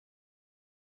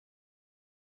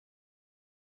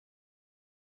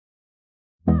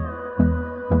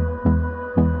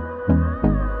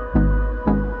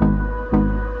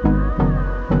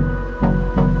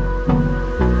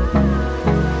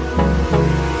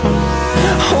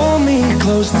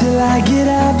close till I get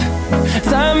up.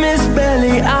 Time is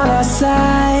barely on our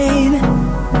side.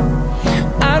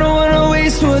 I don't wanna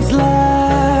waste what's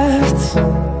left.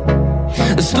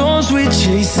 The storms we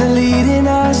chase are leading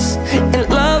us, and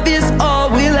love is all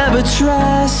we'll ever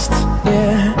trust.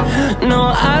 Yeah, no,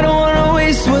 I don't wanna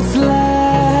waste what's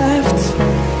left.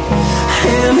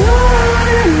 And on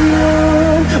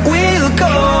we'll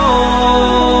go,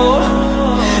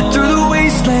 through the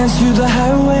wastelands, through the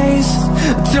highways,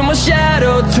 till my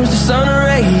shadow turns to sun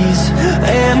rays.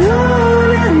 And on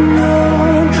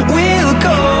we'll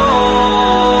go,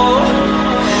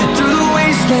 through the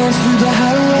wastelands, through the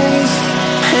highways,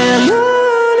 and on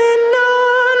we'll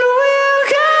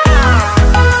go.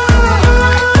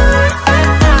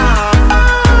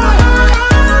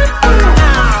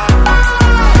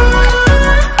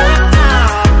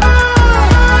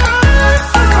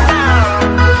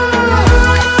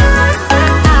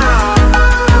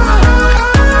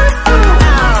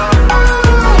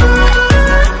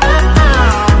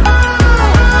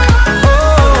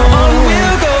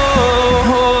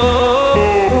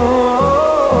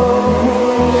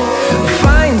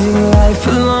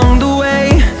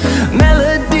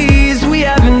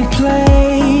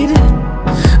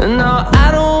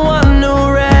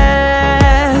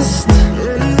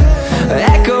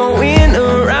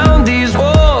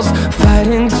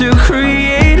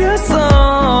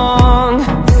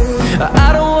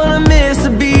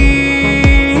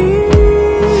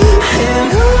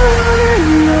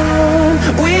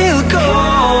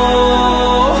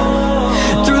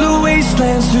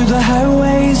 Through the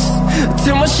highways,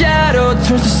 till my shadow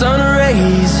turns to sun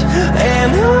rays.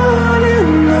 And on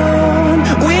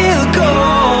we'll go,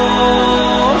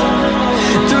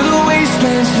 through the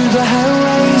wastelands, through the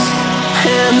highways,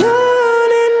 and on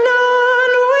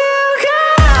we'll go.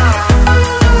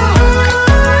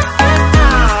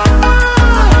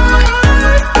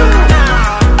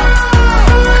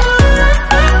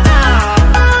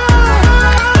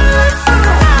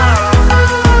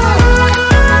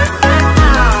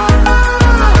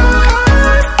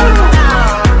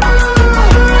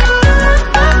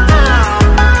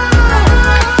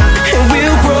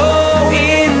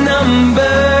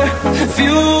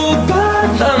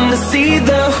 See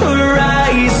the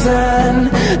horizon,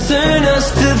 turn us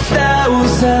to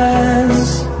thousands,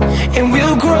 and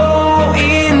we'll grow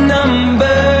in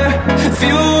number,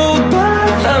 fueled by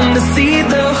them. To see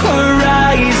the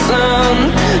horizon,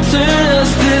 turn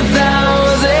us to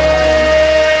thousands,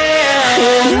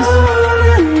 and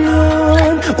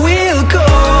on we'll go,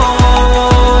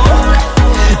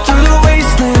 through the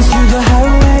wastelands, through the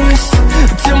highways,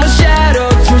 till my shadow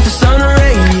turns to sun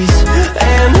rays.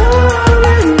 And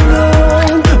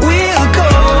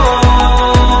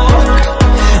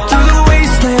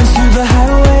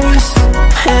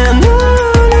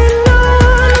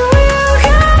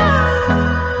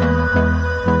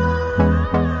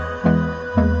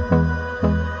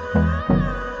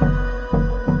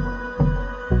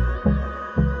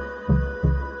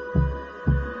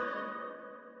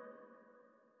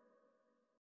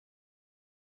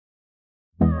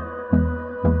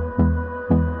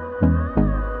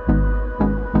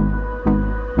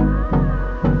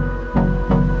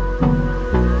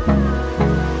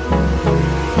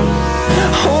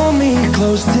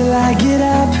close till I get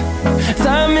up.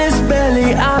 Time is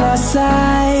barely on our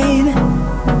side.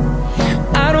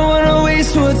 I don't wanna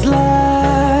waste what's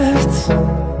left.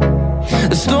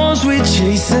 The storms we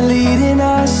chase are leading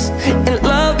us, and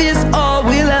love is all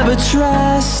we'll ever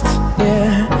trust.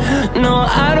 Yeah, no,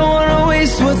 I don't wanna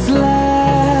waste what's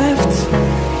left.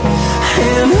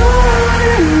 And on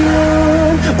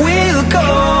we'll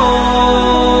go,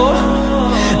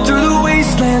 through the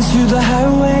wastelands, through the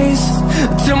highways,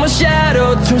 till my shadow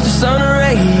turns to sun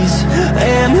rays.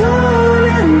 And on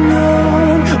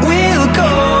we'll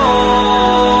go,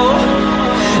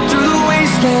 through the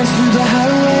wastelands, through the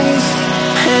highways,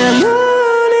 and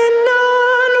on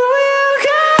we'll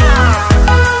go.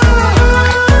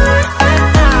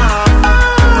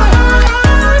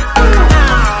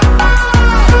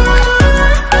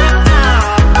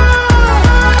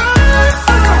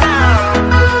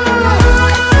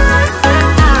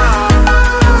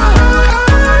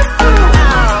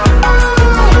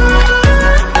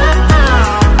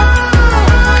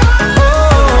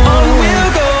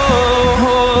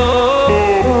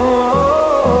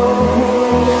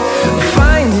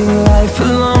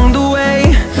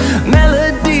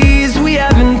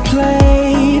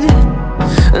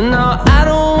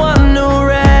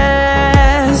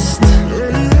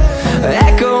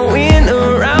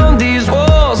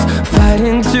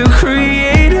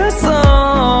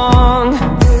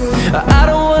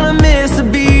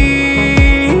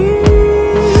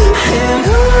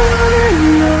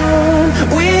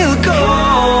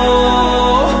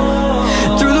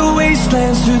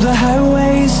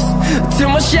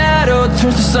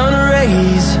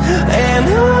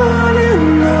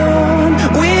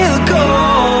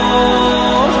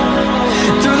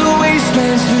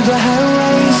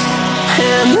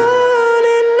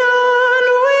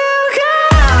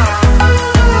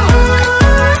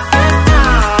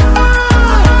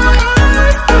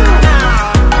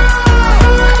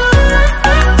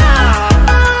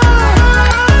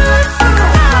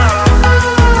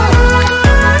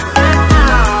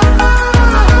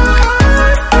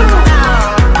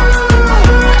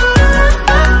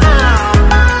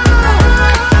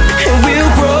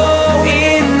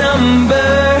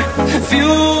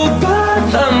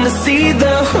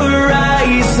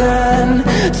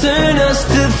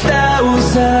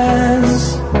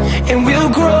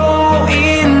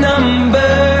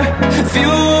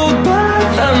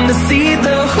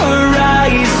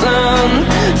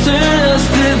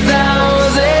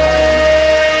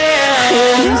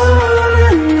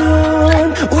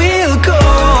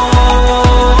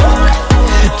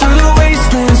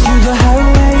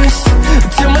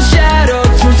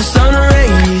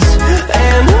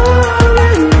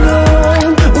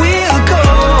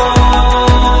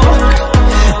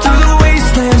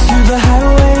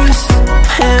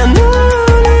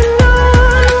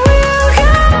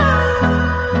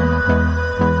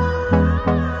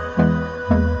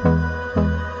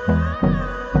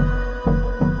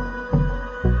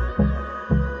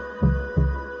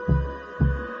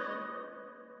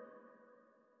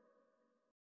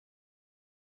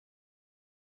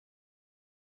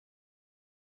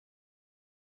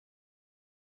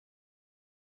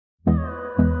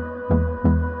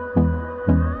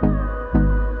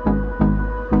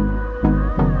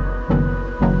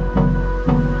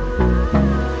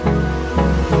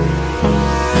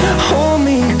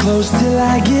 goes till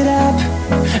I get up.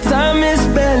 Time is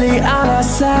barely on our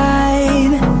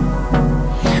side.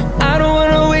 I don't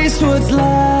wanna waste what's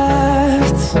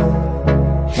left.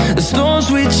 The storms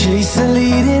we chase are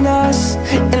leading us,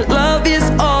 and love is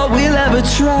all we'll ever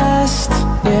trust.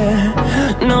 Yeah,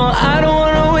 no, I don't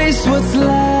wanna waste what's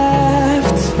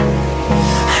left.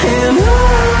 And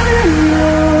on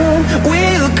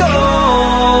we'll go,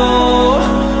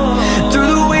 through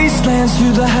the wastelands,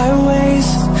 through the highways,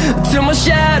 till my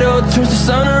shadow turns to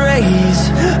sun rays.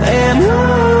 And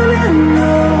on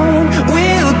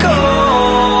we'll go,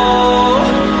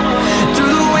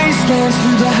 through the wastelands,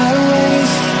 through the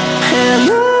highways, and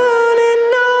on we'll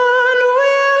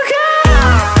go.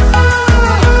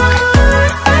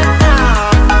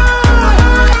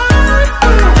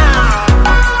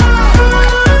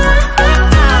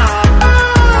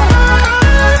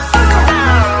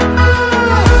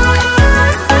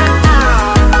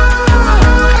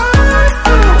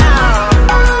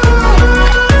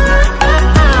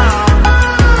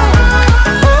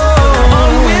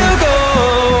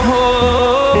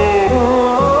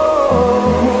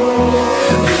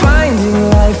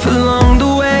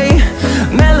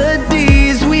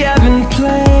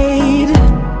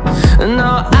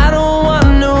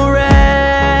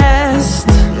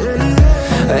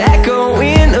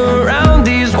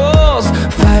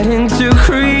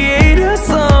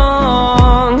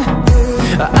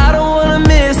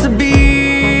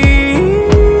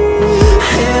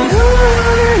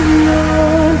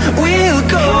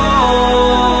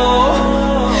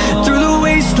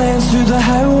 Through the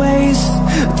highways,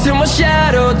 till my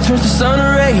shadow turns to sun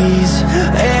rays.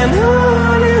 And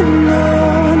on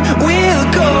we'll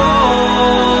go,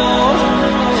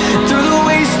 through the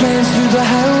wastelands, through the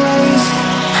highways,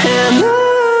 and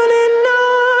on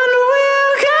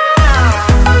we'll go.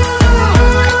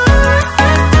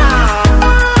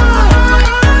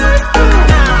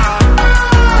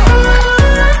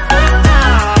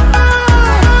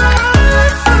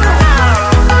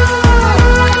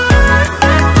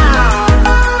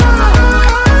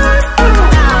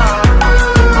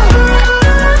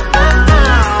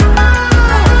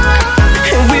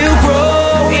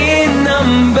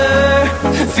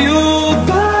 Fueled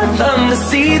by them to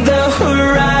see the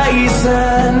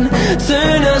horizon,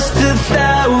 turn us to